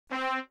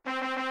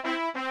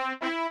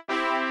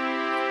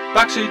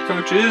Backseat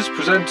Coaches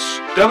presents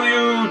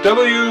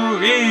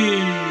WWE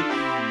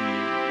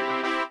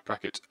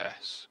brackets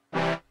S.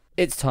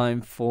 It's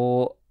time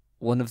for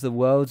one of the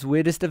world's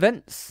weirdest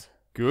events.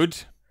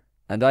 Good.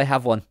 And I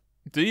have one.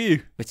 Do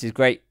you? Which is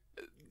great.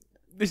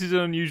 This is an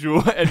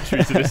unusual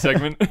entry to this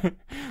segment.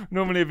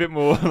 Normally a bit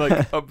more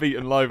like upbeat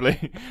and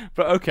lively.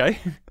 But okay.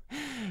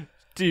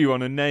 Do you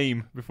want a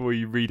name before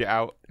you read it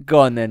out? Go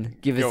on then.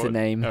 Give us a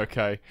name.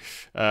 Okay.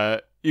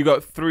 You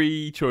got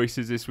 3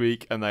 choices this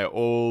week and they're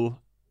all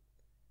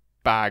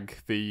bag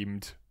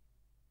themed.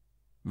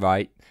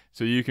 Right.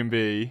 So you can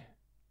be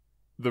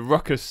the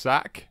Ruckus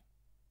Sack.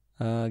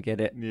 Get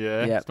it.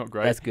 Yeah, Yep, it's not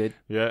great. That's good.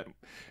 Yeah.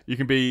 You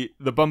can be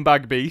the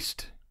Bumbag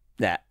Beast.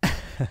 Yeah.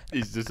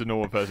 He's just a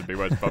normal person who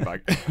wears a bum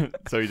bag.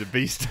 So he's a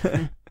beast.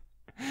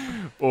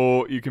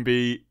 Or you can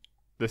be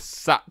the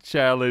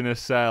Satchel in a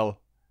Cell.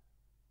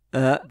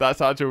 That's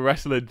actual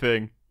wrestling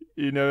thing.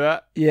 You know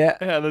that? Yeah.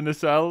 Hell in a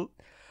Cell.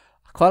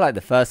 I quite like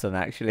the first one,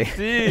 actually.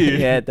 Do you?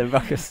 Yeah, the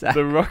Ruckus Sack.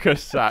 The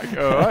Ruckus Sack.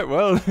 All right,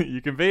 well,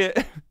 you can be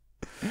it.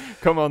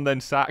 Come on then,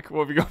 Sack.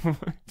 What have you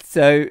got?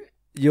 So,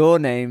 your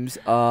names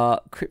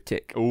are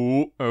cryptic.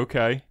 Oh,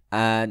 okay.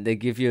 And they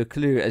give you a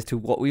clue as to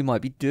what we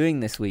might be doing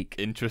this week.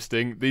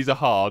 Interesting. These are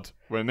hard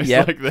when it's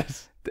Yep. like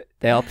this.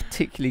 They are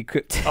particularly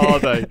cryptic. Are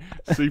they?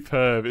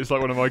 Superb. It's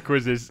like one of my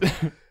quizzes.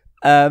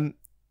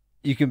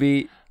 You can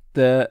be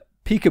the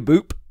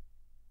Peekaboop,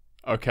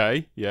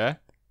 Okay, yeah.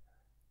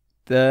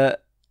 the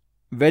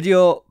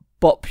Radio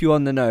Bop You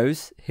on the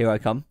Nose. Here I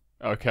come.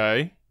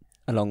 Okay.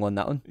 A long one,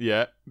 that one.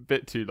 Yeah,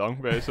 bit too long,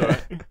 but it's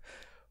alright.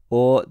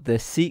 Or the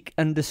Seek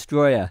and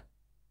Destroyer.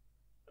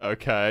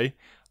 Okay.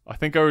 I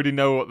think I already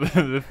know what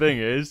the thing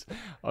is.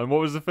 And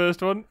what was the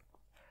first one?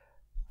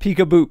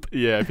 Peekaboop.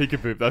 Yeah,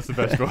 Peekaboop. That's the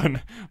best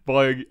one.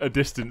 By a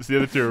distance. The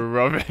other two are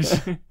rubbish.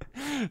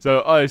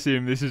 So I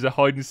assume this is a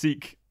hide and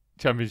seek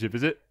championship,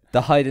 is it?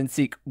 The Hide and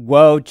Seek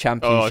World Oh, I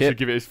Championship. should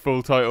give it its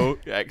full title.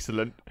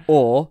 Excellent.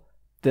 Or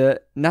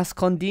the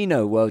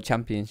Nascondino World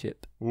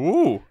Championship.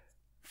 Ooh.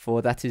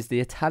 For that is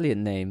the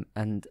Italian name,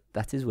 and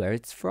that is where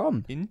it's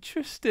from.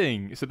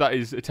 Interesting. So that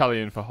is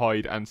Italian for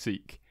hide and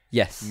seek.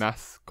 Yes.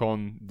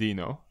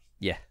 Nascondino.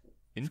 Yeah.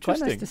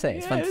 Interesting. Quite nice to say.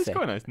 It's fun to say. It's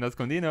quite nice.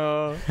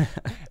 Nascondino.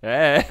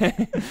 Yeah.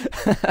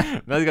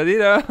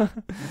 Nascondino.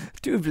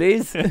 2,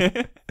 please.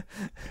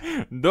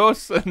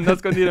 Dos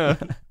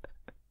Nascondino.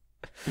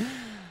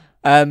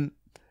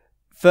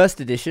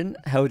 First edition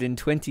held in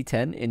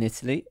 2010 in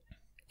Italy,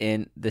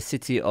 in the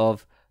city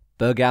of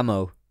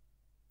Bergamo.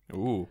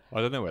 Ooh,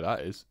 I don't know where that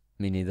is.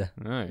 Me neither.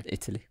 No.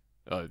 Italy.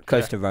 Oh,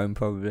 Close yeah. to Rome,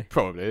 probably.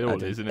 Probably, it I all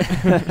don't- is, isn't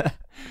it?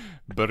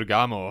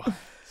 Bergamo.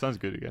 Sounds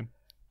good again.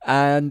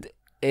 And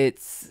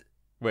it's...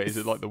 Wait, is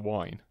it like the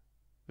wine?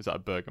 Is that a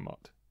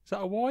bergamot? Is that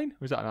a wine?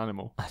 Or is that an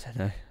animal? I don't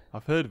know.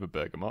 I've heard of a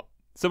bergamot.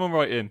 Someone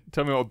write in.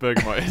 Tell me what a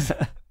bergamot is.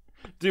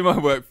 Do my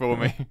work for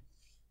me.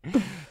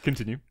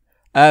 Continue.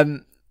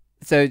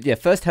 So, yeah,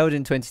 first held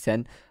in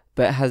 2010,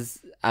 but it has,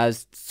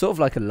 as sort of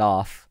like a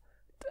laugh,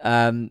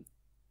 a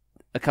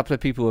couple of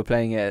people were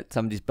playing it at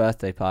somebody's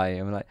birthday party,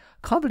 and were like,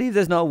 can't believe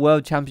there's not a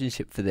world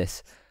championship for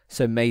this.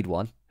 So made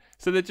one.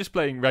 So they're just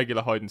playing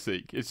regular hide and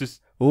seek. It's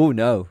just... Oh,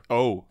 no.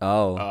 Oh.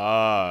 Oh.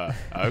 Ah,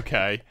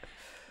 okay.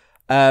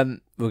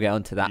 We'll get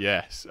on to that.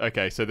 Yes.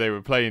 Okay, so they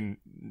were playing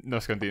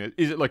Nascondino.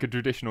 Is it like a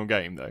traditional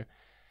game, though?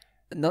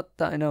 Not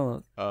that I know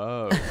of.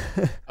 Oh.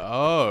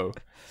 Oh.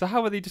 So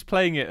how are they just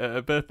playing it at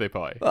a birthday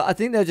party? Well, I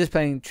think they're just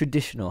playing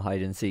traditional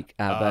hide and seek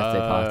at a birthday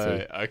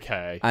party.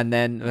 Okay. And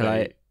then we're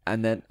like, I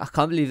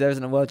can't believe there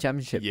isn't a world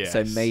championship. Yes.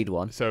 So made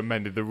one. So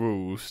amended the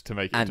rules to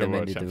make it And into a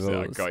world amended the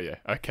championship. rules. I got you.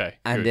 Okay.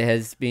 And good. it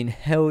has been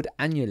held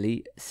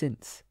annually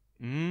since.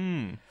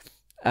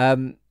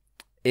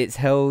 It's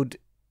held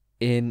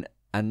in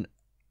an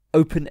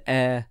open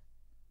air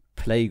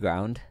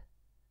playground.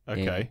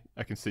 Okay.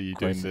 I can see you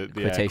doing the air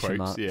quotation quotes.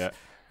 marks. Yeah.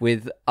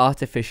 With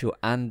artificial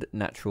and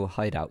natural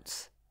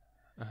hideouts.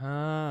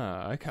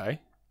 Ah, okay.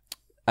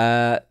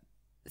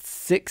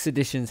 6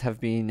 editions have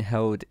been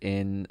held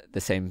in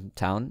the same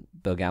town,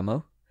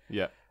 Bergamo.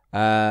 Yeah.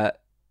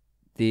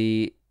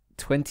 The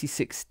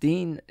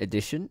 2016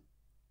 edition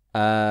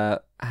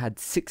had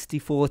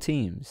 64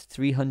 teams,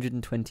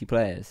 320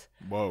 players.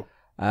 Whoa.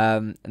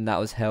 And that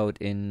was held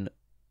in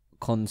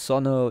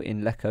Consono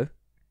in Lecco.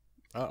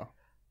 Oh.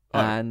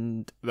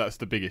 And That's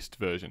the biggest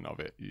version of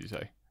it, you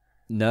say?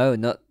 no,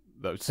 not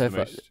That was so the far.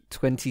 most...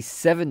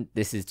 27.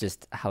 This is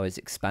just how it's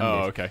expanded.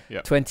 Oh, okay. Yeah.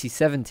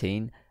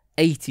 2017,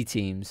 80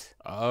 teams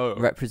Oh.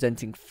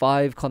 representing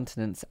 5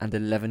 continents and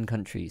 11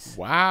 countries.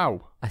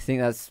 Wow. I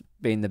think that's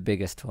been the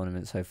biggest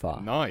tournament so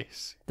far.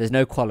 Nice. There's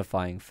no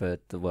qualifying for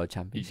the World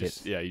You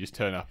Championships. just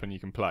turn up and you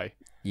can play.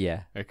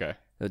 Yeah. Okay.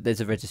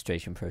 There's a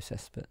registration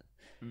process, but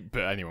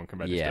But anyone can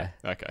register.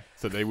 Yeah. Okay.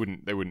 So they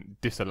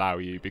wouldn't disallow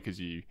you because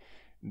you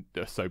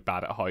are so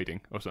bad at hiding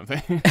or something.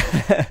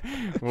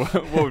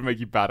 what would make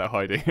you bad at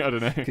hiding? I don't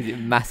know. because it's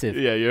massive.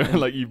 Yeah, you're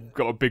like you've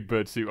got a big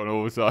bird suit on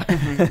all the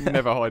time.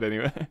 Never hide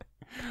anywhere.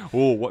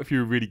 Or what if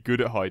you're really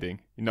good at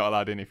hiding? You're not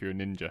allowed in if you're a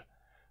ninja.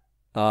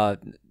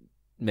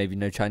 maybe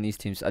no Chinese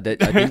teams. I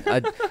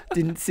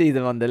didn't see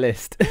them on the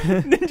list.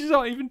 Ninjas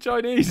aren't even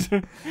Chinese.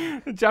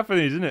 They're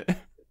Japanese, isn't it?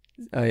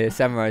 Oh yeah,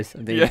 samurais.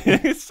 I think. Yeah,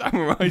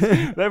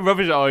 samurais. They're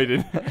rubbish at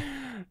hiding.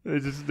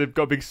 They've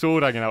got a big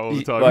sword hanging out all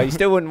the time. Well, you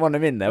still wouldn't want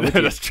them in there, would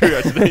you? That's true,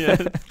 actually. Yeah,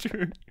 that's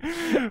true.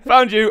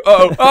 Found you.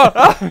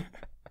 Oh.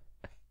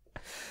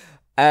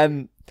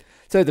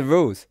 So the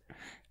rules: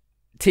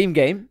 team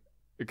game.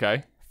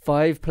 Okay.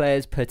 5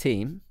 players per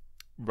team.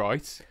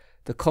 Right.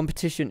 The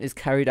competition is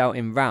carried out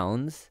in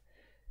rounds,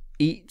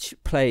 each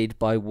played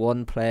by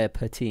 1 player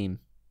per team.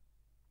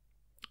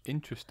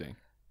 Interesting.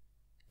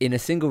 In a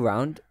single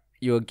round,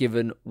 you are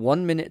given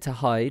 1 minute to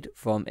hide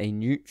from a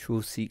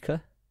neutral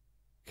seeker.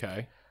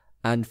 Okay.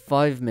 And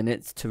 5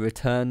 minutes to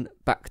return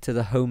back to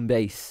the home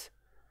base.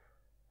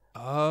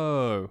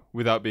 Oh,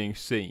 without being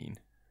seen.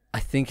 I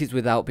think it's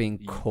without being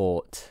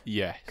caught.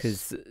 Yes.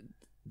 Because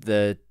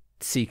the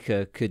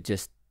seeker could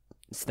just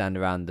stand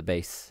around the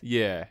base.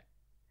 Yeah.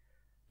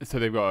 So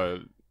they've got a...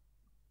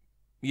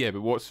 Yeah,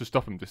 but what's to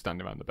stop them to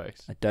stand around the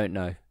base? I don't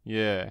know.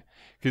 Yeah.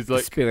 Because the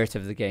spirit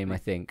of the game, I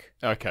think.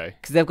 Okay.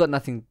 Because they've got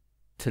nothing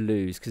to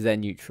lose because they're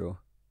neutral.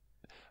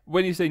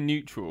 When you say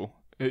neutral,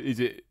 is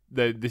it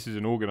this is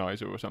an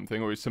organizer or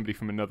something, or is somebody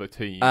from another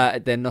team?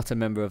 They're not a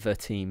member of a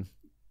team.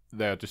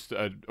 They're just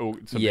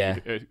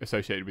somebody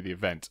associated with the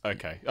event.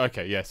 Okay,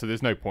 yeah. So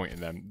there's no point in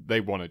them.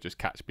 They want to just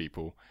catch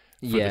people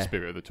for the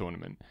spirit of the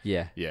tournament.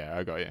 Yeah,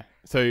 I got you.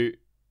 So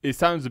it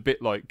sounds a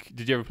bit like.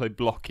 Did you ever play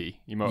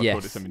Blocky? You might have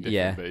called it something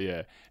different, but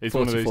yeah, it's 40,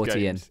 one of those 40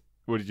 games. In.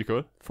 What did you call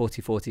it?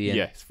 40-40 in.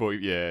 Yes, 40.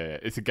 Yeah.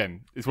 It's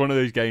one of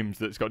those games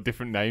that's got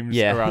different names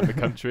around the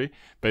country,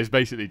 but it's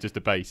basically just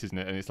a base, isn't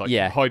it? And it's like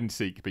hide and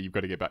seek, but you've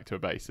got to get back to a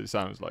base. So it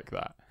sounds like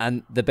that.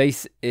 And the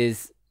base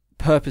is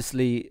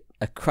purposely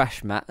a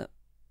crash mat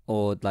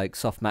or like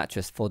soft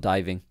mattress for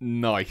diving.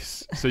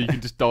 Nice. So you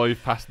can just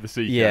dive past the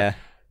seeker. Yeah.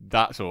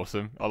 That's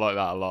awesome. I like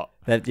that a lot.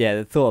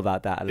 They thought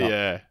about that a lot.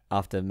 Yeah.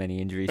 After many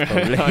injuries,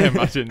 probably. I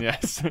imagine,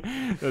 yes.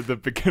 The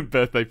big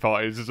birthday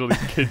party is just all these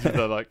kids with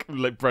their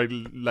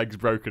legs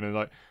broken and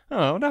like, oh,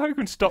 I wonder how you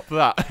can stop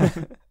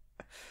that.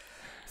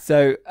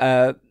 So,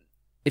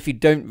 if you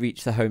don't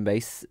reach the home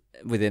base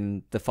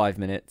within the 5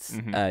 minutes,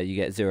 you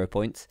get 0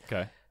 points.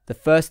 Okay. The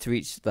first to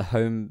reach the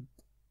home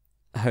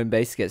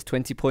base gets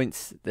 20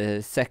 points.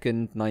 The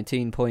second,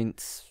 19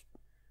 points.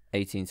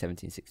 18,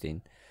 17,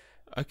 16.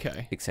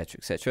 Okay. Etc.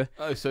 Etc.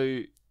 Oh,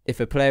 so if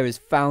a player is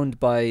found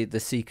by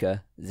the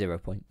seeker, 0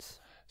 points.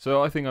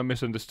 So I think I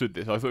misunderstood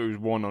this. I thought it was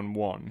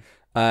 1-on-1.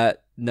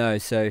 No.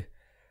 So,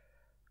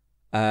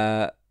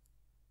 the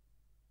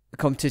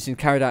competition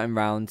carried out in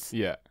rounds.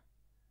 Yeah.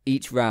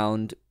 Each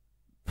round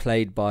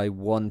played by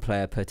 1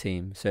 player per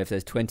team. So if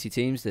there's 20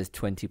 teams, there's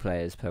 20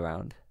 players per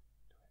round.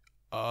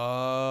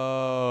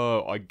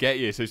 Oh, I get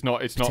you. So it's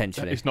not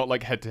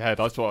like head to head.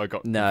 That's what I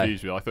got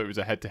confused with. I thought it was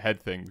a head to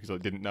head thing because I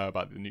didn't know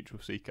about the neutral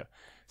seeker.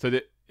 So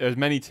as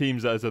many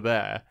teams as are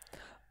there.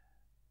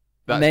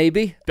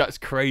 Maybe that's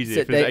crazy.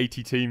 So if there's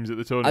 80 teams at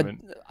the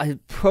tournament, I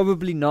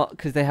probably not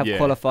because they have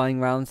qualifying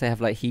rounds. They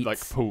have like heats,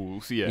 like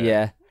pools.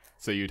 Yeah.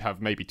 So you'd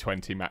have maybe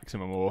 20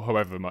 maximum, or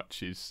however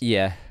much is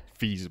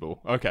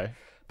feasible. Okay,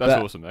 that's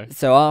awesome though.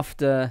 So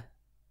after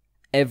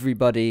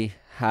everybody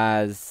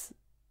has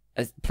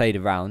played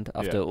a round,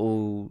 after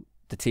all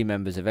the team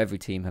members of every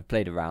team have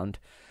played a round,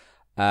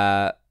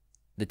 the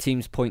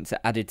team's points are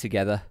added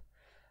together,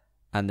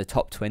 and the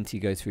top 20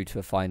 go through to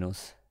the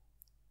finals.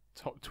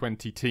 Top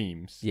 20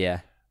 teams? Yeah.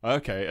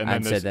 Okay,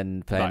 and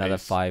then play another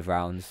 5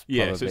 rounds.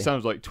 Yeah, probably. So it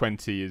sounds like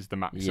 20 is the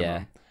maximum.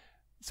 Yeah.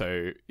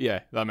 So, yeah,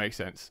 that makes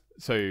sense.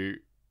 So,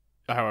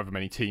 however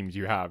many teams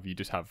you have, you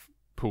just have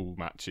pool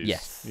matches.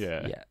 Yes.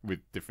 Yeah. With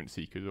different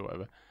seekers or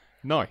whatever.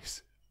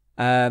 Nice.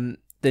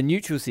 The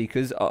neutral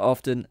seekers are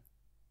often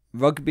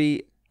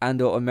rugby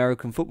and or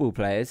American football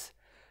players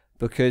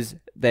because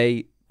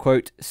they,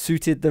 quote,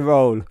 suited the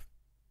role.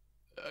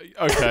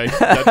 Okay,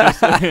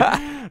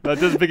 that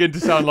does begin to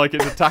sound like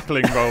it's a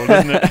tackling role,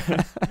 doesn't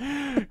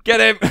it? Get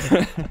him!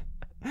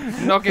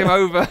 Knock him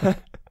over!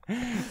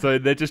 So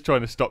they're just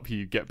trying to stop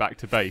you get back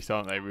to base,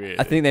 aren't they, really?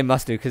 I think they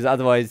must do, because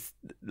otherwise,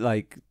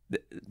 like,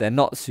 they're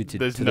not suited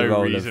to the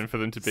role. There's no reason for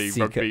them to be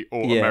rugby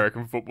or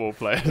American football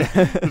players.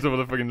 There's all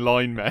the fucking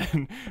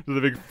linemen,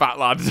 the big fat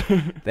lads.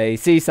 They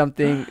see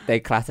something, they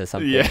clatter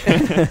something.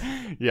 Yeah.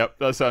 Yep,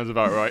 that sounds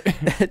about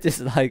right.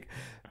 Just like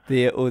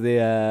all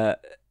the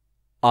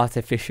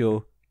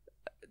artificial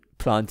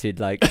planted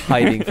like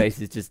hiding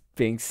places just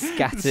being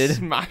scattered,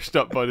 smashed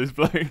up by this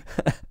bloke.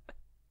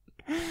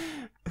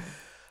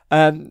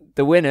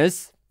 The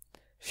winners,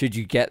 should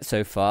you get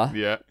so far,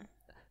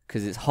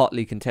 because it's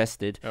hotly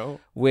contested,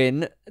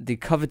 win the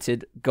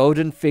coveted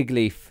golden fig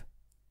leaf.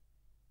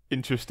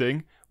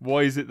 Interesting.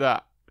 Why is it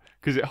that?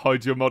 Because it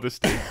hides your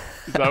modesty.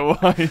 Is that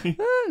why?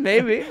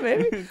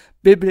 Maybe.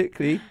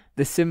 Biblically,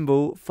 the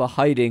symbol for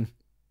hiding.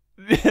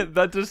 Yeah,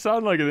 that does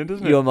sound like it,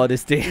 doesn't it? Your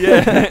modesty.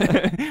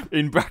 Yeah.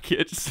 In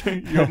brackets,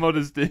 your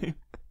modesty.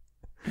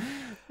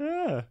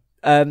 Yeah.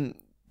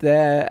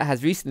 There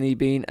has recently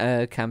been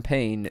a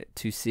campaign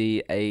to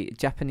see a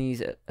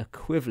Japanese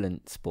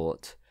equivalent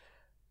sport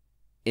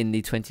in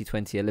the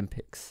 2020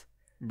 Olympics.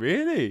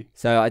 Really?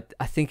 So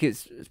I think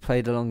it's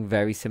played along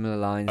very similar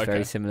lines, Okay.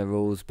 very similar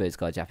rules, but it's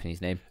got a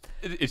Japanese name.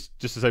 It's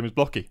just the same as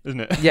blocky, isn't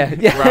it? Yeah.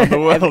 Around the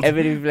world.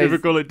 Everybody plays People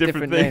call it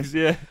different things,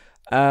 yeah.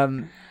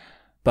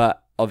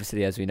 But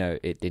obviously, as we know,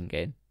 it didn't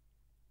gain.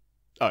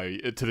 Oh,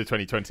 to the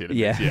 2020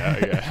 Olympics. Yeah.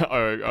 Yeah.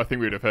 I think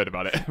we would have heard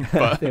about it. I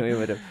But, think we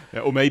would have. yeah,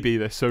 or maybe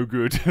they're so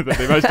good that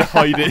they managed to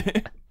hide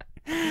it.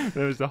 They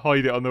managed to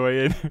hide it on the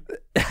way in.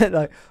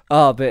 Like,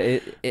 but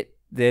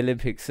the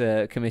Olympics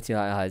committee,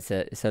 like,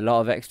 it's a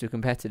lot of extra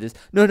competitors.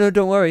 No,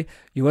 don't worry.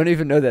 You won't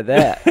even know they're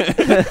there.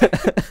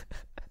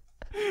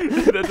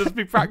 They'll just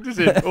be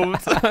practicing all the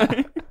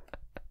time.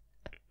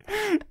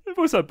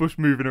 What's that bush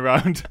moving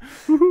around?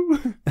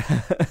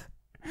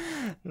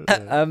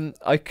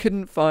 I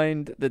couldn't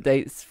find the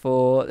dates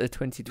for the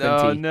 2020.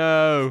 Oh,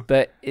 no.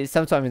 But it's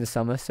sometime in the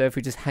summer, so if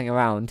we just hang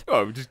around.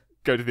 Oh, we just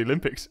go to the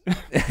Olympics. Go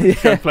Yeah.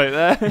 and play it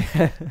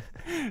there.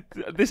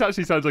 This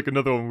actually sounds like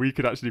another one we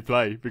could actually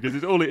play,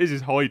 because all it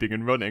is hiding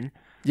and running.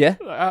 Yeah,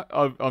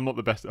 I'm not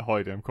the best at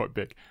hiding. I'm quite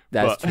big.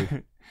 that's but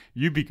true.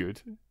 You'd be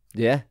good,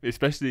 Yeah.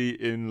 especially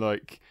in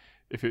like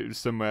if it was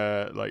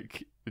somewhere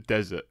like the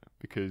desert,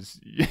 because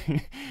you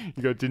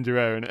got ginger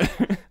hair in it.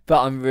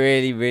 But I'm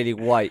really, really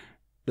white.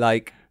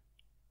 Like,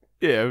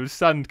 Yeah,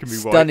 sand can be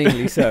white.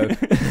 stunningly so.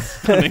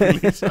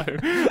 Stunningly so.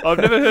 I've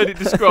never heard it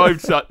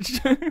described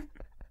such.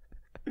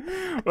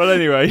 Well,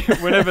 anyway,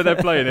 whenever they're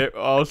playing it,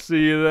 I'll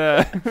see you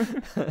there.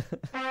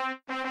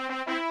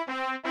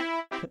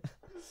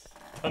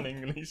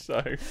 Stunningly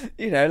so.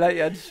 You know, like,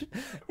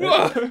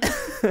 Whoa!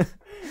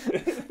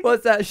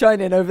 what's that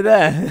shining over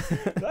there?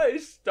 That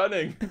is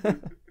stunning.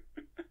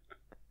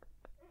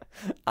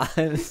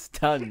 I'm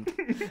stunned.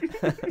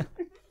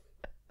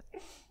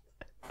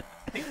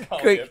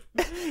 Quick.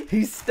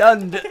 He's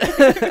stunned.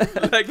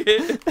 Leg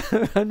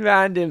it. Run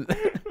round him.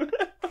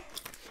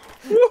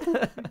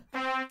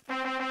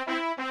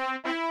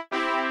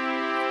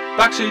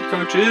 Backseat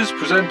Coaches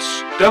presents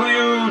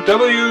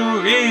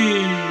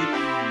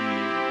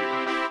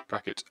WWE.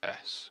 Brackets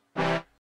S.